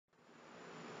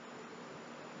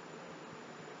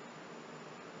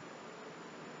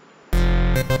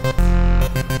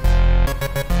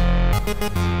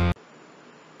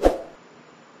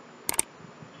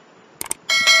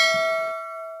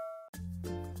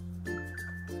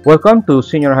Welcome to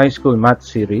Senior High School Math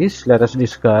Series. Let us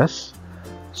discuss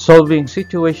solving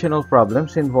situational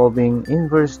problems involving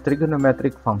inverse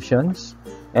trigonometric functions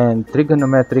and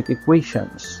trigonometric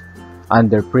equations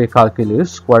under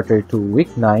Pre-Calculus Quarter 2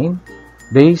 Week 9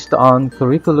 based on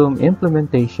curriculum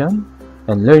implementation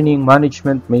and learning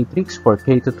management matrix for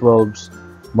K-12's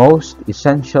most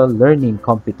essential learning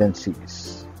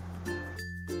competencies.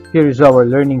 Here is our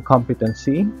learning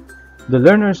competency. The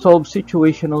learner solves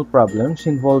situational problems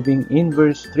involving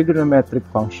inverse trigonometric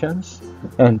functions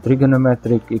and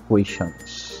trigonometric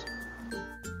equations.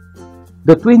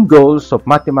 The twin goals of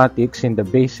mathematics in the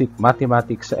basic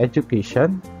mathematics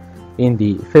education in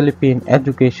the Philippine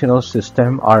educational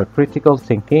system are critical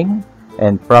thinking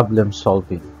and problem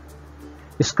solving.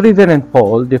 Scriven and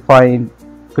Paul defined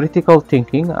critical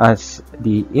thinking as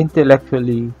the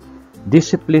intellectually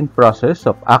disciplined process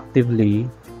of actively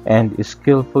and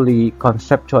skillfully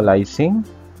conceptualizing,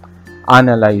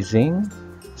 analyzing,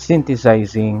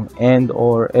 synthesizing,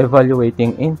 and/or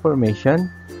evaluating information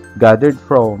gathered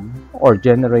from or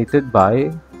generated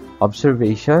by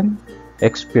observation,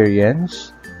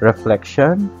 experience,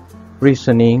 reflection,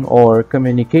 reasoning, or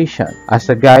communication as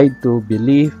a guide to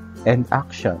belief and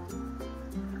action.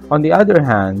 On the other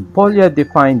hand, Polya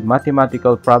defined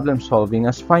mathematical problem solving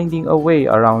as finding a way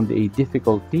around a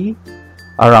difficulty,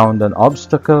 around an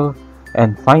obstacle,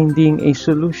 and finding a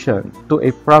solution to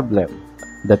a problem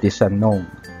that is unknown.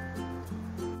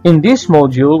 In this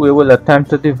module, we will attempt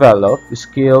to develop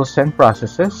skills and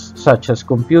processes such as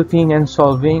computing and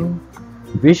solving,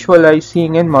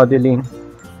 visualizing and modeling,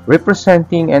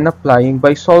 representing and applying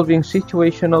by solving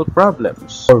situational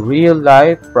problems or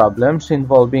real-life problems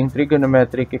involving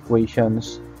trigonometric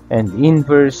equations and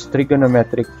inverse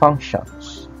trigonometric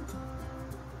functions.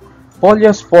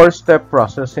 Polya's four-step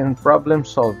process in problem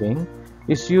solving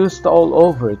is used all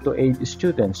over to aid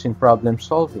students in problem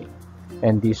solving,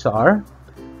 and these are: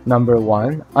 number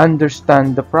 1,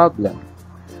 understand the problem.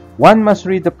 One must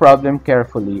read the problem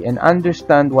carefully and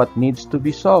understand what needs to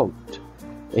be solved.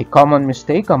 A common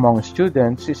mistake among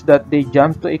students is that they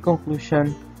jump to a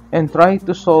conclusion and try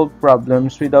to solve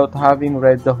problems without having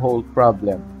read the whole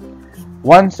problem.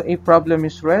 Once a problem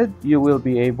is read, you will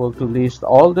be able to list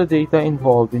all the data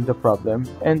involved in the problem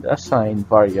and assign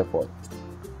variable.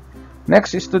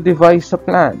 Next is to devise a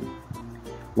plan.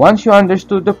 Once you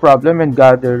understood the problem and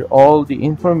gathered all the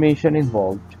information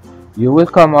involved, you will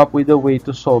come up with a way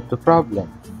to solve the problem.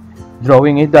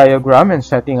 Drawing a diagram and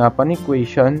setting up an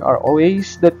equation are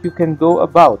ways that you can go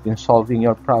about in solving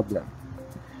your problem.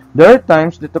 There are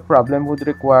times that the problem would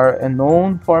require a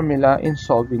known formula in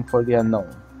solving for the unknown.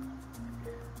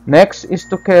 Next is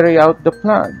to carry out the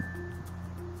plan.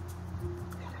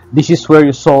 This is where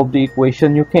you solve the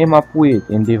equation you came up with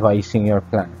in devising your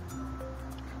plan.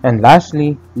 And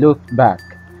lastly, look back.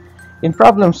 In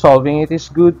problem solving, it is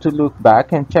good to look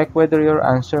back and check whether your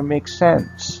answer makes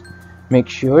sense. Make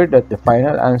sure that the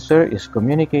final answer is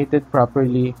communicated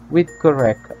properly with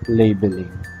correct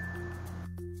labeling.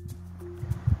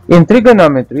 In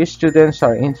trigonometry, students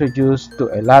are introduced to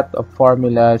a lot of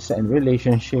formulas and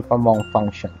relationships among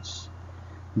functions.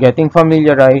 Getting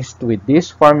familiarized with these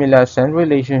formulas and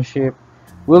relationships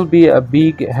will be a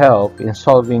big help in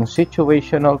solving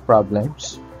situational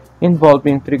problems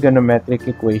involving trigonometric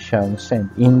equations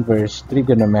and inverse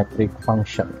trigonometric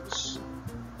functions.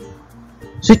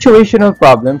 Situational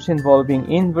problems involving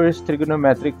inverse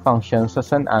trigonometric functions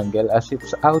has an angle as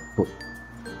its output.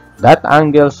 That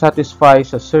angle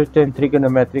satisfies a certain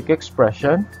trigonometric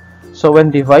expression, so when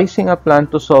devising a plan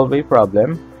to solve a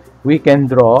problem, we can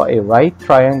draw a right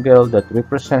triangle that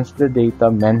represents the data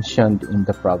mentioned in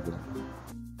the problem.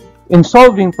 In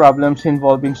solving problems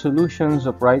involving solutions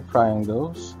of right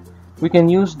triangles, we can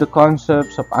use the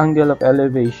concepts of angle of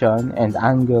elevation and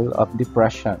angle of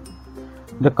depression.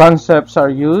 The concepts are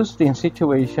used in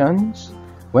situations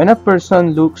when a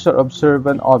person looks or observes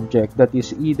an object that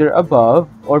is either above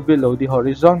or below the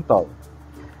horizontal.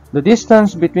 The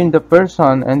distance between the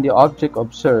person and the object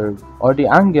observed, or the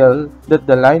angle that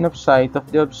the line of sight of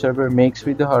the observer makes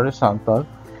with the horizontal,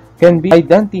 can be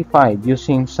identified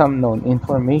using some known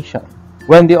information.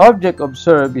 When the object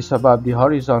observed is above the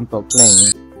horizontal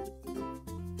plane,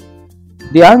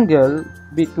 the angle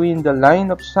between the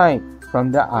line of sight from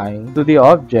the eye to the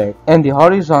object and the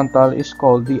horizontal is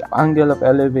called the angle of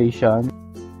elevation.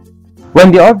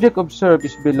 When the object observed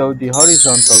is below the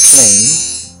horizontal plane,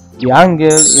 the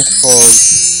angle is called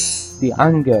the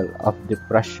angle of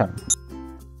depression.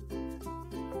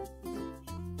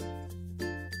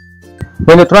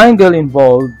 When the triangle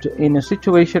involved in a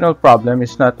situational problem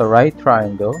is not a right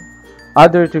triangle,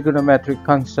 other trigonometric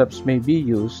concepts may be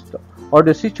used, or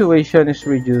the situation is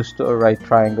reduced to a right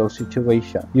triangle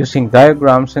situation, using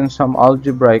diagrams and some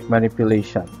algebraic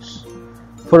manipulations.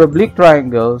 For oblique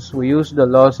triangles, we use the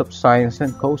laws of sines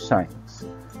and cosines,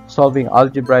 solving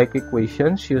algebraic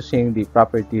equations using the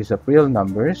properties of real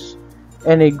numbers,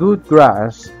 and a good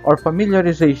grasp or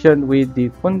familiarization with the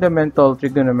fundamental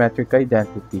trigonometric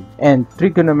identity and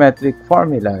trigonometric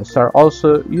formulas are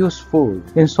also useful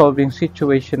in solving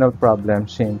situational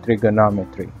problems in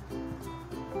trigonometry.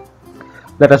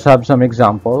 Let us have some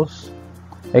examples.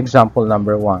 Example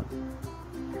number 1.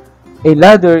 A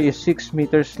ladder is 6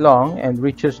 meters long and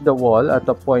reaches the wall at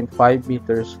a point 5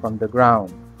 meters from the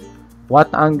ground.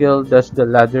 What angle does the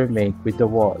ladder make with the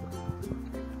wall?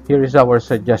 Here is our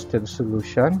suggested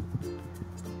solution.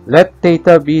 Let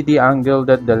theta be the angle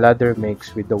that the ladder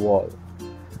makes with the wall.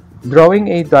 Drawing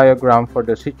a diagram for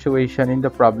the situation in the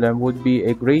problem would be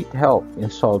a great help in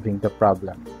solving the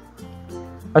problem.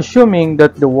 Assuming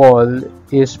that the wall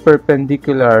is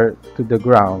perpendicular to the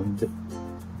ground,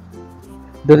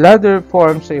 the ladder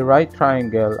forms a right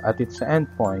triangle at its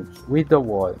endpoint with the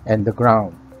wall and the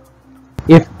ground.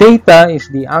 If theta is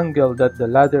the angle that the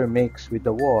ladder makes with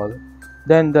the wall,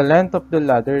 then the length of the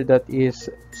ladder, that is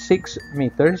 6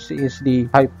 meters, is the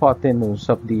hypotenuse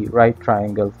of the right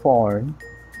triangle formed,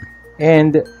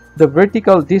 and the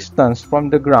vertical distance from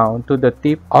the ground to the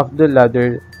tip of the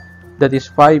ladder, that is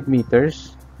 5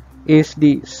 meters, is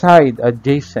the side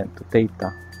adjacent to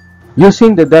theta.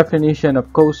 Using the definition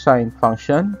of cosine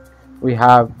function, we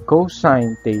have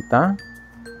cosine theta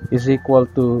is equal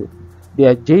to the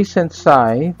adjacent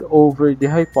side over the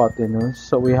hypotenuse,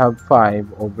 so we have 5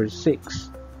 over 6.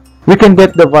 We can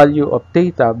get the value of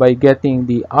theta by getting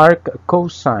the arc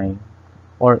cosine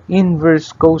or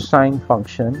inverse cosine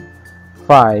function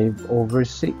 5 over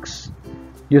 6.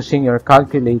 Using your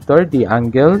calculator, the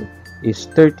angle is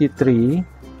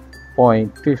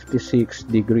 33.56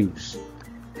 degrees.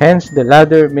 Hence, the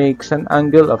ladder makes an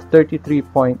angle of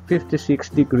 33.56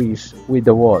 degrees with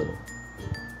the wall.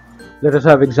 Let us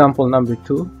have example number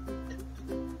 2.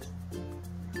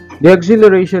 The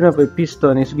acceleration of a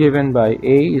piston is given by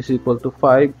A is equal to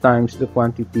 5 times the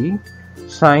quantity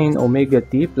sine omega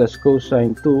t plus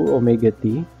cosine 2 omega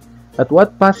t. At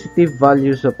what positive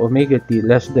values of omega t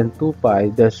less than 2 pi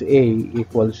does A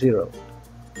equal 0?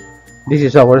 This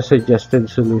is our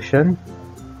suggested solution.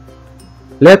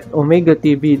 Let omega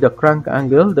t be the crank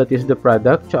angle, that is the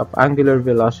product of angular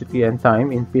velocity and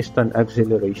time in piston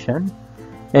acceleration,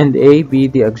 and A be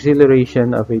the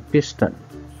acceleration of a piston.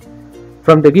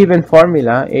 From the given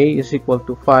formula, A is equal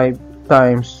to 5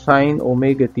 times sine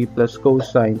omega t plus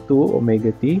cosine 2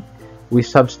 omega t. We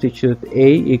substitute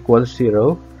A equals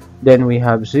 0. Then we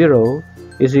have 0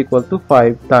 is equal to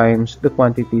 5 times the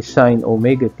quantity sine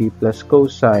omega t plus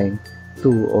cosine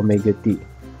 2 omega t.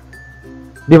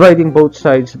 Dividing both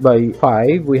sides by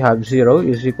 5, we have 0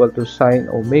 is equal to sine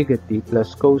omega t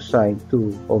plus cosine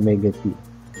 2 omega t.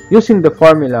 Using the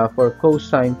formula for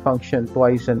cosine function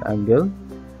twice an angle,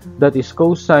 that is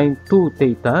cosine 2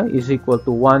 theta is equal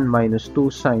to 1 minus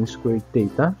 2 sine squared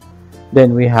theta.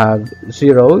 Then we have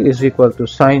 0 is equal to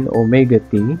sine omega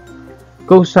t.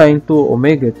 Cosine 2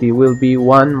 omega t will be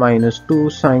 1 minus 2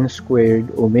 sine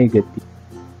squared omega t.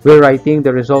 We're writing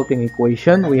the resulting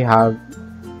equation. We have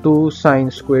 2 sine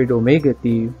squared omega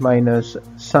t minus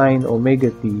sine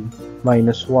omega t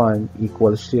minus 1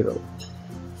 equals 0.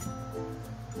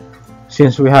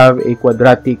 Since we have a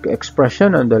quadratic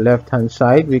expression on the left-hand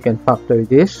side, we can factor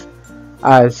this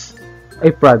as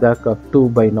a product of two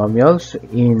binomials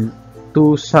in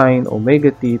 2 sine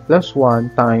omega t plus 1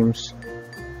 times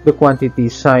the quantity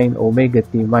sine omega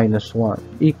t minus 1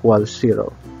 equals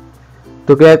 0.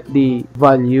 To get the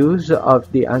values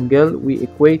of the angle, we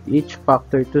equate each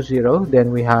factor to 0.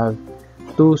 Then we have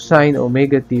 2 sine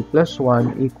omega t plus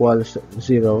 1 equals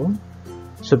 0.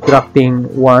 Subtracting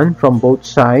 1 from both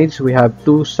sides, we have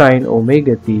 2 sine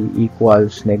omega t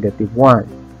equals negative 1.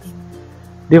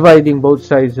 Dividing both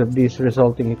sides of this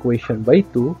resulting equation by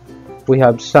 2, we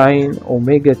have sine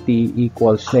omega t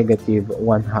equals negative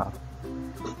 1/2.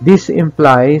 This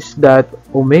implies that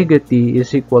omega t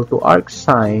is equal to arc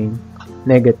sine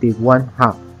negative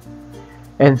 1/2.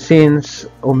 And since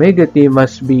omega t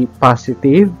must be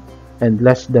positive and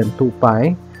less than 2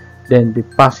 pi, then the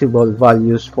possible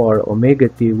values for omega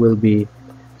t will be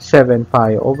 7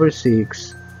 pi over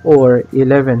 6 or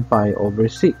 11 pi over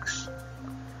 6.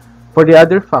 For the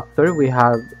other factor, we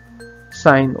have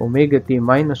sine omega t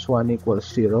minus 1 equals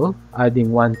 0.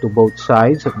 Adding 1 to both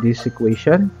sides of this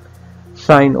equation,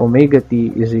 sine omega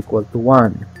t is equal to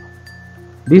 1.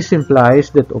 This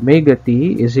implies that omega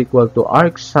t is equal to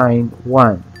arc sine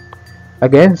 1.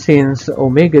 Again, since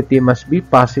omega t must be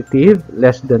positive,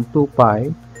 less than 2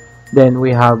 pi, then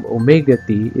we have omega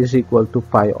t is equal to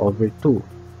pi over 2.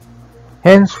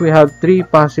 Hence, we have three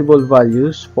possible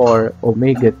values for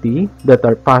omega t that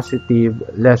are positive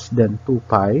less than 2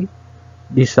 pi.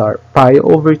 These are pi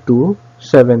over 2,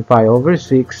 7 pi over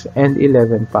 6, and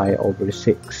 11 pi over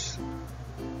 6.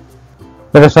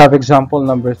 Let us have example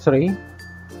number 3.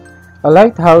 A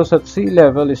lighthouse at sea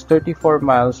level is 34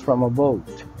 miles from a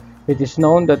boat. It is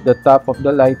known that the top of the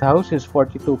lighthouse is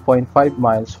 42.5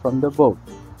 miles from the boat.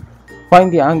 Find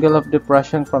the angle of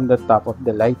depression from the top of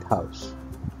the lighthouse.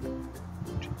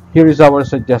 Here is our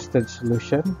suggested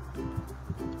solution.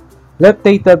 Let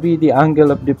theta be the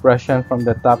angle of depression from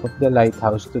the top of the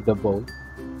lighthouse to the boat.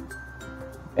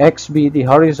 X be the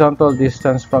horizontal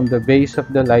distance from the base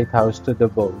of the lighthouse to the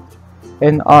boat.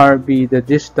 And R be the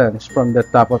distance from the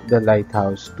top of the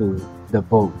lighthouse to the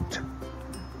boat.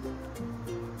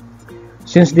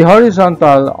 Since the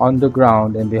horizontal on the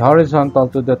ground and the horizontal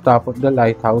to the top of the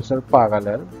lighthouse are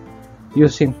parallel,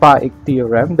 using Paik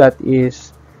theorem, that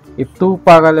is, if two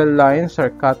parallel lines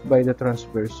are cut by the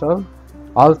transversal,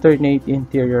 alternate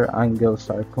interior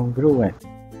angles are congruent.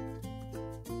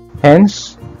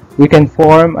 Hence, we can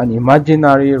form an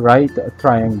imaginary right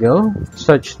triangle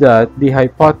such that the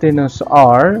hypotenuse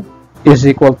R is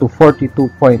equal to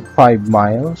 42.5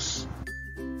 miles.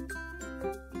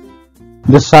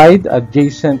 The side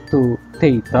adjacent to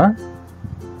theta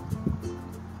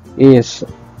is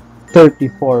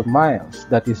 34 miles,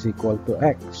 that is equal to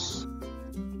x.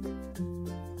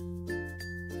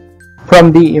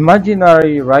 From the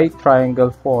imaginary right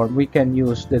triangle form, we can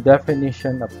use the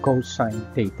definition of cosine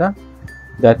theta.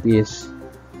 That is,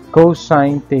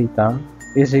 cosine theta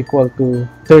is equal to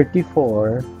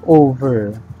 34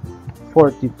 over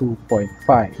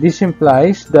 42.5. This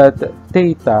implies that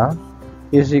theta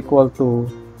is equal to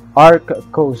arc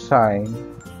cosine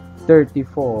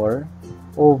 34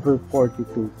 over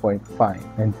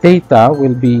 42.5. And theta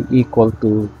will be equal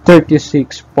to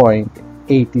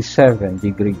 36.87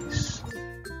 degrees.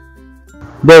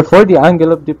 Therefore, the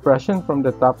angle of depression from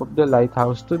the top of the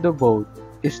lighthouse to the boat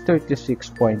is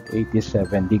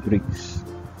 36.87 degrees.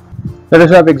 Let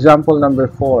us have example number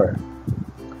 4.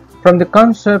 From the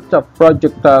concept of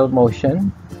projectile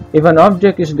motion, if an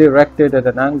object is directed at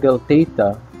an angle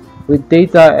theta, with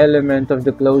theta element of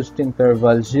the closed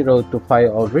interval 0 to pi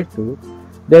over 2,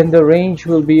 then the range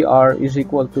will be r is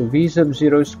equal to v sub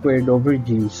 0 squared over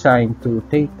g sine 2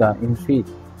 theta in feet,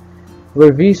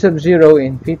 where v sub 0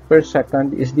 in feet per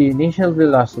second is the initial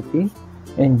velocity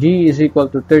and g is equal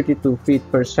to 32 feet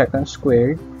per second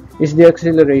squared is the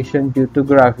acceleration due to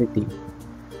gravity.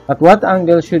 At what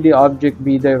angle should the object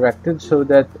be directed so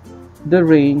that the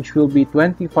range will be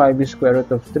 25 square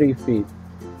root of 3 feet,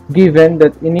 given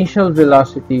that initial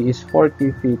velocity is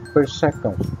 40 feet per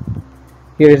second?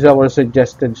 Here is our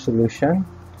suggested solution.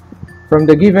 From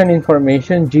the given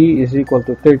information, g is equal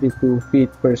to 32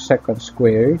 feet per second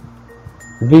squared.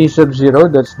 V sub 0,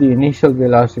 that's the initial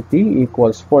velocity,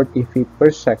 equals 40 feet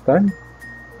per second.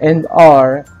 And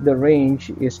r, the range,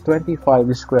 is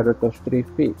 25 square root of 3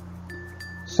 feet.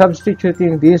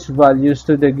 Substituting these values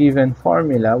to the given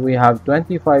formula, we have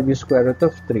 25 square root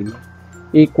of 3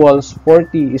 equals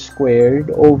 40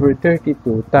 squared over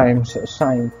 32 times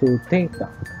sine 2 theta.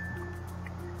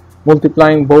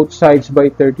 Multiplying both sides by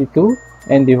 32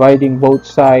 and dividing both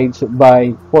sides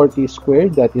by 40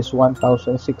 squared, that is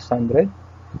 1,600.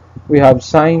 We have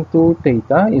sine 2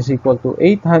 theta is equal to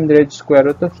 800 square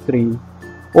root of 3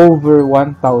 over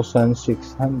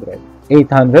 1,600.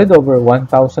 800 over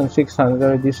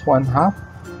 1,600 is 1/2.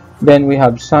 Then we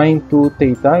have sine 2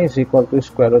 theta is equal to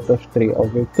square root of 3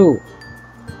 over 2.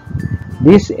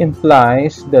 This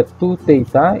implies that 2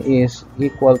 theta is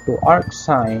equal to arc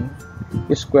sine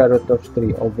square root of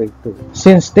 3 over 2.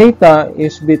 Since theta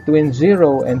is between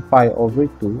 0 and pi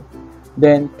over 2,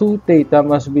 then 2 theta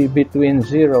must be between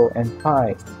 0 and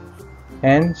pi.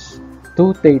 Hence,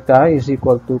 2 theta is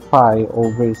equal to pi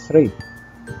over 3.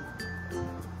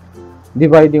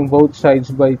 Dividing both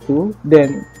sides by 2,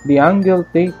 then the angle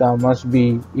theta must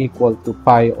be equal to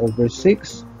pi over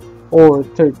 6 or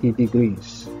 30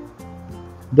 degrees.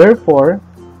 Therefore,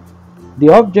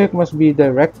 the object must be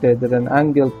directed at an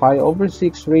angle pi over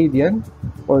 6 radian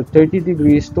or 30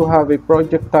 degrees to have a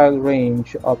projectile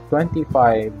range of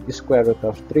 25 square root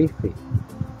of 3 feet.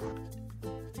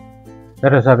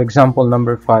 Let us have example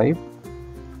number 5.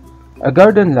 A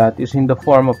garden lot is in the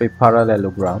form of a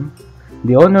parallelogram.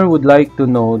 The owner would like to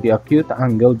know the acute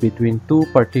angle between two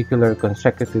particular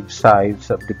consecutive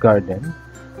sides of the garden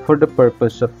for the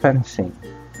purpose of fencing.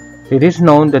 It is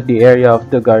known that the area of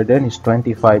the garden is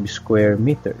 25 square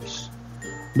meters.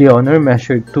 The owner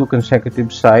measured two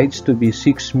consecutive sides to be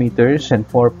 6 meters and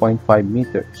 4.5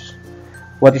 meters.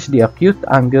 What is the acute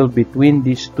angle between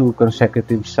these two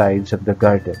consecutive sides of the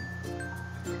garden?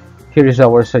 Here is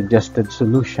our suggested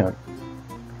solution.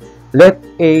 Let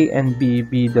A and B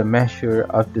be the measure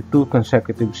of the two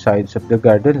consecutive sides of the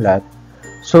garden lot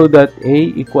so that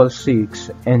A equals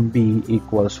 6 and B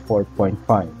equals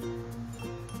 4.5.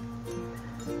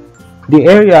 The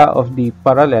area of the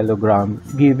parallelogram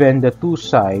given the two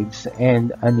sides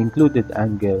and an included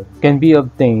angle can be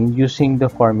obtained using the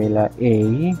formula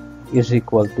A is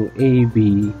equal to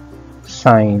AB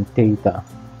sine theta,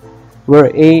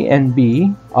 where A and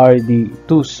B are the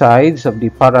two sides of the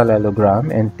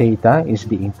parallelogram and theta is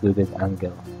the included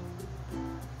angle.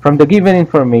 From the given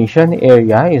information,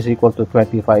 area is equal to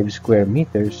 25 square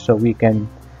meters, so we can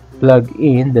plug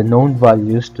in the known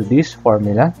values to this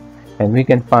formula and we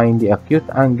can find the acute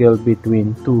angle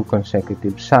between two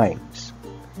consecutive sides.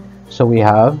 So we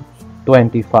have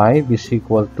 25 is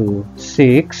equal to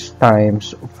 6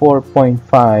 times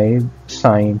 4.5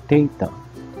 sine theta.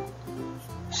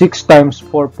 6 times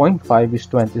 4.5 is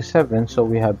 27, so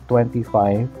we have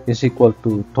 25 is equal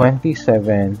to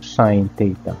 27 sine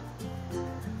theta.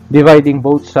 Dividing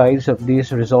both sides of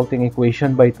this resulting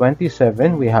equation by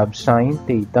 27, we have sine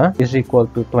theta is equal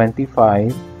to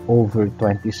 25 over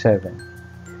 27.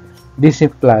 This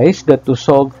implies that to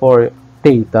solve for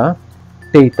theta,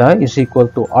 theta is equal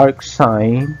to arc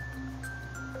sine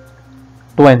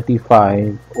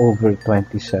 25 over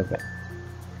 27.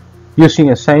 Using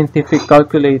a scientific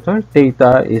calculator,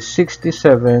 theta is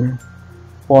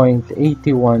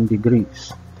 67.81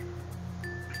 degrees.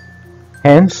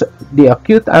 Hence, the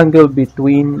acute angle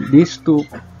between these two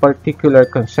particular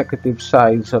consecutive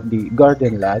sides of the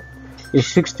garden lot is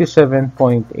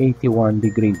 67.81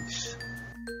 degrees.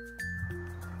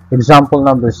 Example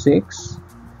number 6.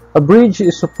 A bridge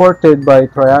is supported by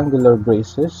triangular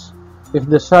braces. If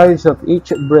the sides of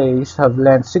each brace have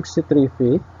length 63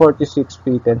 feet, 46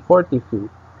 feet, and 40 feet,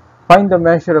 find the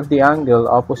measure of the angle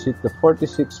opposite the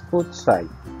 46-foot side.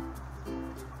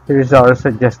 Here is our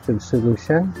suggested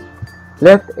solution.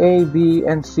 Let A, B,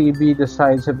 and C be the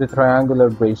sides of the triangular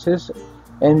braces,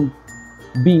 and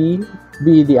B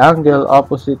be the angle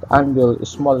opposite angle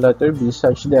small letter b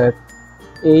such that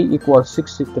A equals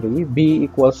 63, B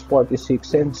equals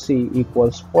 46, and C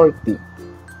equals 40.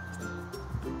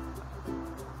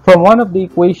 From one of the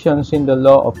equations in the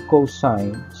law of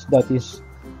cosines, that is,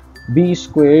 b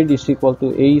squared is equal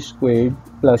to a squared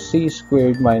plus c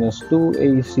squared minus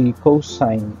 2ac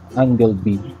cosine angle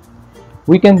b,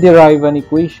 we can derive an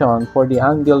equation for the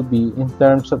angle b in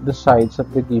terms of the sides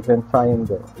of the given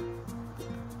triangle.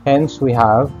 Hence, we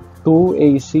have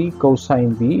 2ac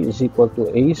cosine b is equal to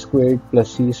a squared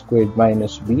plus c squared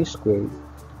minus b squared.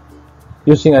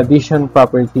 Using addition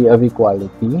property of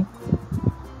equality,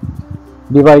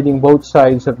 dividing both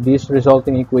sides of this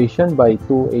resulting equation by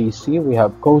 2ac, we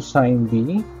have cosine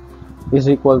b is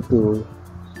equal to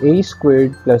a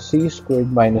squared plus c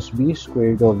squared minus b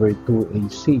squared over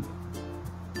 2ac.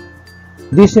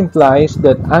 This implies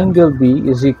that angle b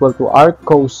is equal to arc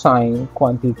cosine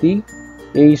quantity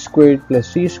a squared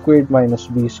plus c squared minus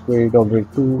b squared over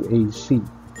 2ac.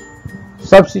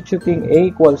 Substituting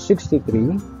a equals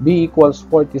 63, b equals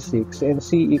 46, and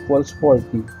c equals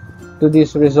 40 to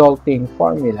this resulting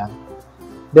formula,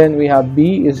 then we have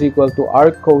b is equal to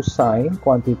arc cosine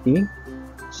quantity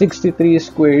 63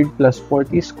 squared plus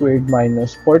 40 squared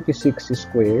minus 46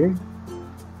 squared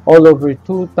all over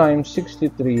 2 times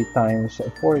 63 times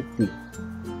 40.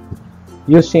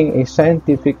 Using a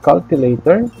scientific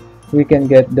calculator, we can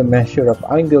get the measure of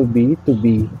angle B to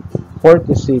be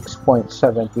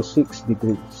 46.76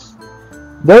 degrees.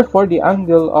 Therefore, the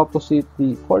angle opposite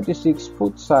the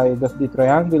 46-foot side of the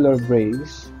triangular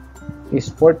brace is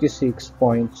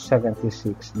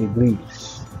 46.76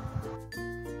 degrees.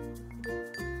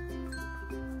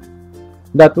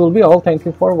 That will be all. Thank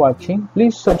you for watching.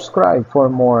 Please subscribe for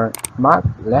more math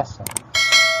lessons.